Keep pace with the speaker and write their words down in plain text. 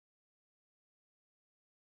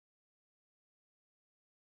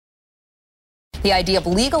The idea of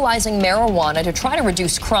legalizing marijuana to try to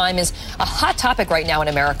reduce crime is a hot topic right now in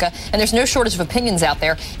America, and there's no shortage of opinions out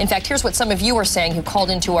there. In fact, here's what some of you are saying who called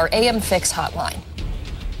into our AM Fix hotline.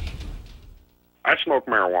 I smoke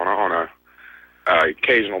marijuana on a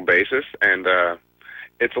occasional basis, and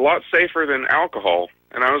it's a lot safer than alcohol.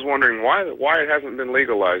 And I was wondering why it hasn't been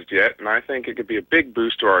legalized yet, and I think it could be a big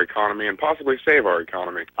boost to our economy and possibly save our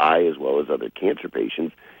economy. I, as well as other cancer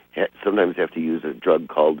patients, sometimes have to use a drug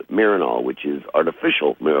called Marinol, which is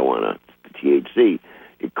artificial marijuana, the THC.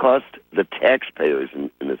 It costs the taxpayers,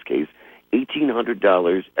 in this case,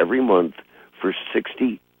 $1,800 every month for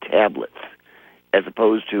 60 tablets, as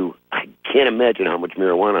opposed to, I can't imagine how much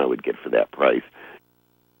marijuana I would get for that price.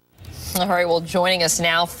 All right, well, joining us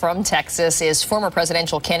now from Texas is former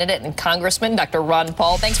presidential candidate and Congressman Dr. Ron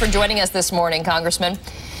Paul. Thanks for joining us this morning, Congressman.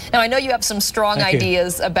 Now, I know you have some strong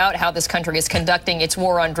ideas about how this country is conducting its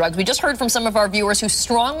war on drugs. We just heard from some of our viewers who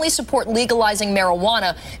strongly support legalizing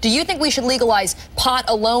marijuana. Do you think we should legalize pot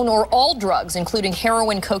alone or all drugs, including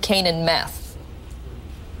heroin, cocaine, and meth?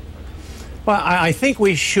 Well, I think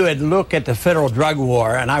we should look at the federal drug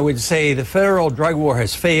war, and I would say the federal drug war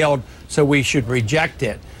has failed, so we should reject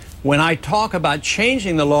it. When I talk about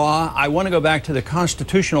changing the law, I want to go back to the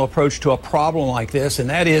constitutional approach to a problem like this, and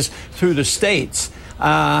that is through the states.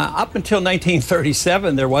 Up until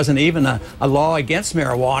 1937, there wasn't even a law against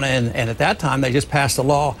marijuana, and at that time they just passed a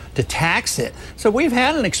law to tax it. So we've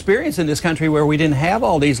had an experience in this country where we didn't have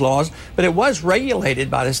all these laws, but it was regulated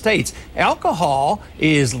by the states. Alcohol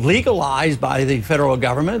is legalized by the federal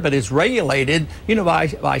government, but it's regulated,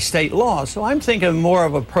 by state laws. So I'm thinking more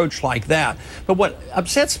of an approach like that. But what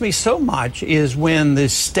upsets me so much is when the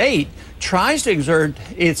state tries to exert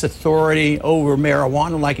its authority over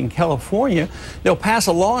marijuana, like in California, they'll pass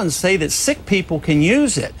a law and say that sick people can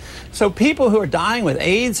use it. So people who are dying with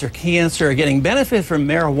AIDS or cancer are getting benefit from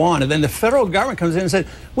marijuana. Then the federal government comes in and says,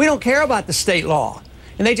 we don't care about the state law.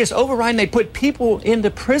 And they just override and they put people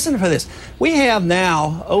into prison for this. We have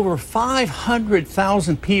now over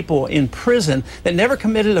 500,000 people in prison that never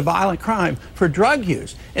committed a violent crime for drug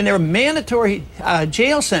use. And there are mandatory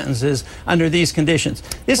jail sentences under these conditions.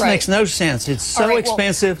 This makes no sense. It's so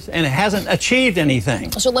expensive and it hasn't achieved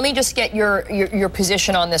anything. So let me just get your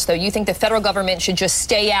position on this, though. You think the federal government should just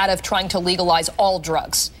stay out of trying to legalize all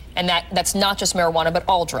drugs, and that's not just marijuana, but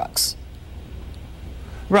all drugs?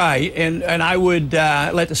 Right, and I would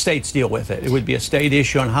let the states deal with it. It would be a state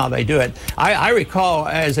issue on how they do it. I recall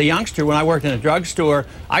as a youngster when I worked in a drugstore,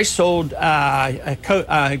 I sold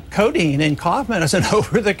codeine and cough medicine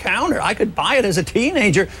over the counter. I could buy it as a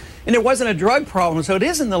teenager, and it wasn't a drug problem. So it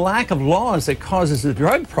isn't the lack of laws that causes the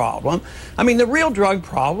drug problem. I mean, the real drug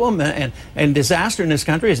problem and disaster in this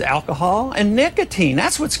country is alcohol and nicotine.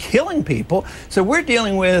 That's what's killing people. So we're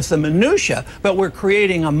dealing with the minutia, but we're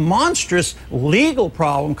creating a monstrous legal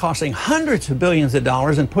problem costing hundreds of billions of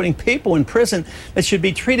dollars and putting people in prison that should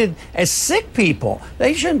be treated as sick people.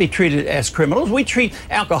 They shouldn't be treated as criminals. We treat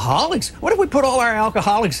alcoholics. What if we put all our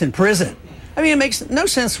alcoholics in prison? I mean, it makes no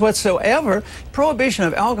sense whatsoever. Prohibition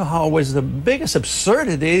of alcohol was the biggest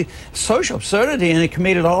absurdity, social absurdity, and it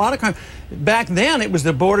committed a lot of crime. Back then, it was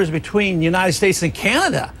the borders between the United States and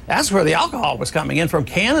Canada. That's where the alcohol was coming in, from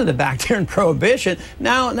Canada back there in Prohibition.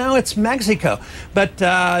 Now it's Mexico. But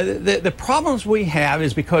the problems we have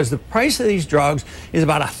is because the price of these drugs is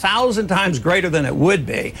about 1,000 times greater than it would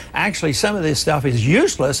be. Actually, some of this stuff is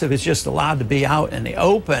useless if it's just allowed to be out in the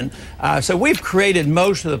open. So we've created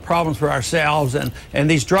most of the problems for ourselves, and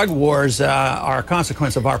these drug wars are a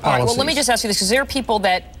consequence of our policies. All right, well, let me just ask you this, because there are people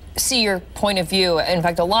that see your point of view. In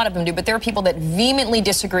fact, a lot of them do, but there are people that vehemently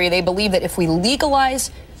disagree. They believe that if we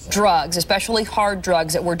legalize drugs, especially hard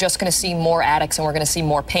drugs, that we're just going to see more addicts and we're going to see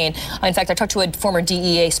more pain. In fact, I talked to a former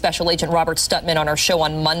DEA Special Agent, Robert Stutman, on our show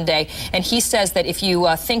on Monday, and he says that if you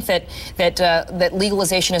think that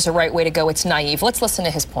legalization is the right way to go, it's naive. Let's listen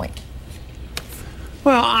to his point.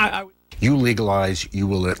 Well, You legalize, you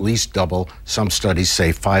will at least double, some studies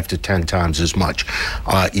say 5 to 10 times as much.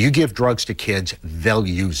 You give drugs to kids, they'll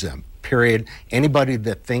use them, period. Anybody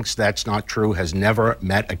that thinks that's not true has never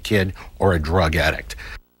met a kid or a drug addict.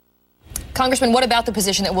 Congressman, what about the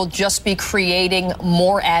position that we'll just be creating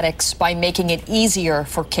more addicts by making it easier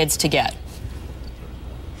for kids to get?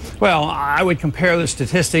 Well, I would compare the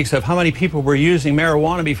statistics of how many people were using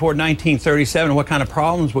marijuana before 1937 and what kind of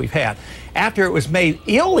problems we've had. After it was made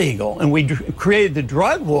illegal and we created the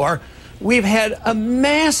drug war, we've had a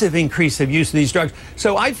massive increase of use of these drugs.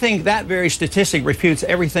 So I think that very statistic refutes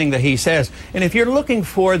everything that he says. And if you're looking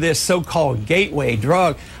for this so-called gateway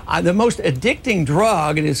drug, the most addicting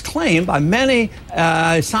drug, it is claimed by many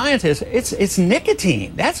scientists, it's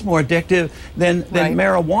nicotine. That's more addictive than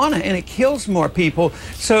marijuana, and it kills more people.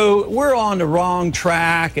 So we're on the wrong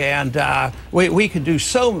track, and we could do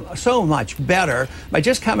so much better by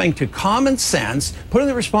just coming to common sense, putting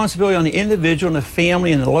the responsibility on the individual and the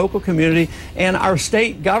family and the local community and our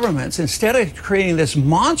state governments, instead of creating this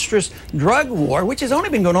monstrous drug war, which has only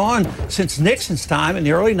been going on since Nixon's time in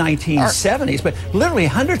the early 1970s. But literally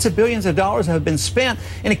hundreds of billions of dollars have been spent,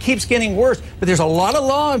 and it keeps getting worse. But there's a lot of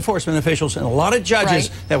law enforcement officials and a lot of judges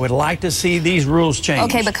that would like to see these rules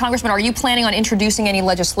changed. Okay, but Congressman, are you planning on introducing any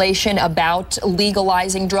legislation about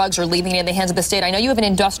legalizing drugs or leaving it in the hands of the state? I know you have an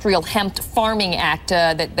Industrial Hemp Farming Act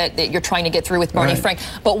that you're trying to get through with Barney Frank,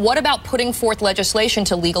 but what about putting forth legislation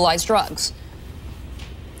to legalize drugs?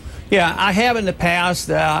 Yeah, I have in the past.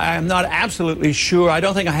 I'm not absolutely sure. I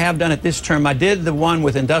don't think I have done it this term. I did the one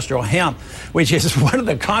with industrial hemp, which is one of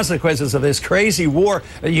the consequences of this crazy war.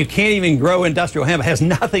 You can't even grow industrial hemp. It has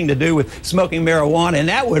nothing to do with smoking marijuana, and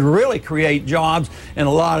that would really create jobs in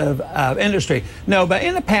a lot of industry. No, but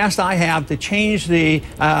in the past I have to change the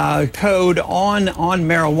code on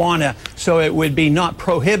marijuana so it would be not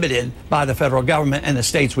prohibited by the federal government, and the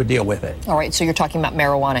states would deal with it. All right, so you're talking about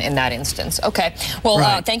marijuana in that instance. Okay,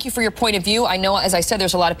 well, thank you for your point of view. I know, as I said,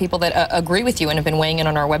 there's a lot of people that agree with you and have been weighing in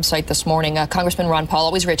on our website this morning. Congressman Ron Paul,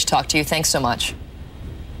 always great to talk to you. Thanks so much.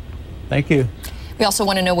 Thank you. We also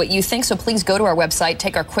want to know what you think, so please go to our website,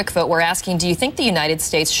 take our quick vote. We're asking, do you think the United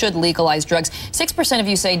States should legalize drugs? 6% of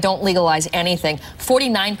you say don't legalize anything.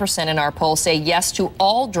 49% in our poll say yes to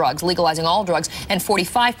all drugs, legalizing all drugs, and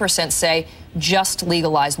 45% say just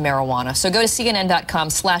legalize marijuana. So go to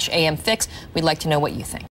CNN.com/AMFix. We'd like to know what you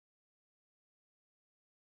think.